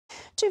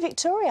To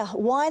Victoria,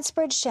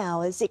 widespread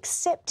showers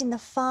except in the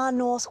far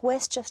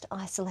northwest, just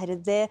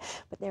isolated there,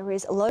 but there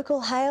is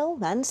local hail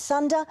and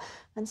thunder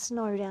and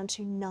snow down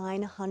to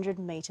 900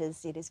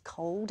 metres. It is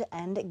cold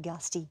and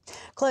gusty.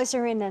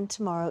 Closer in, and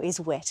tomorrow is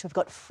wet. We've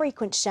got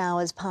frequent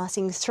showers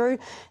passing through.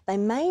 They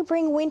may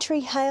bring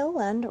wintry hail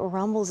and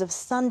rumbles of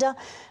thunder.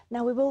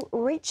 Now we will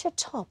reach a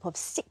top of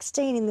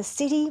 16 in the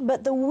city,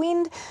 but the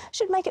wind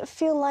should make it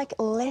feel like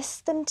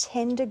less than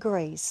 10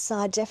 degrees. So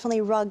I'd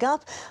definitely rug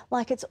up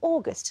like it's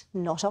August,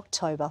 not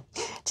October.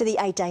 To the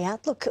 8-day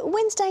outlook,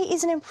 Wednesday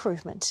is an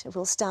improvement. It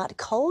will start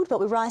cold, but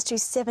we rise to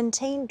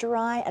 17,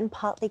 dry and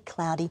partly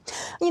cloudy.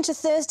 Into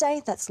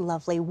Thursday, that's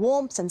lovely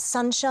warmth and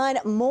sunshine.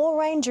 More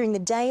rain during the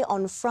day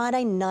on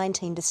Friday,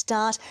 19 to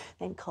start,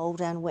 then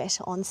cold and wet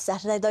on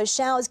Saturday. Those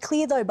showers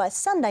clear though by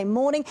Sunday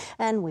morning,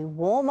 and we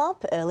warm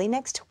up early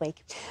next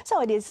week.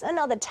 So it is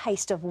another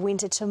taste of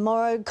winter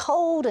tomorrow.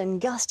 Cold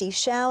and gusty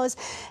showers,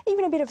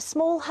 even a bit of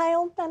small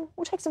hail, and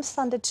we'll take some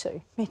thunder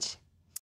too. Mitch.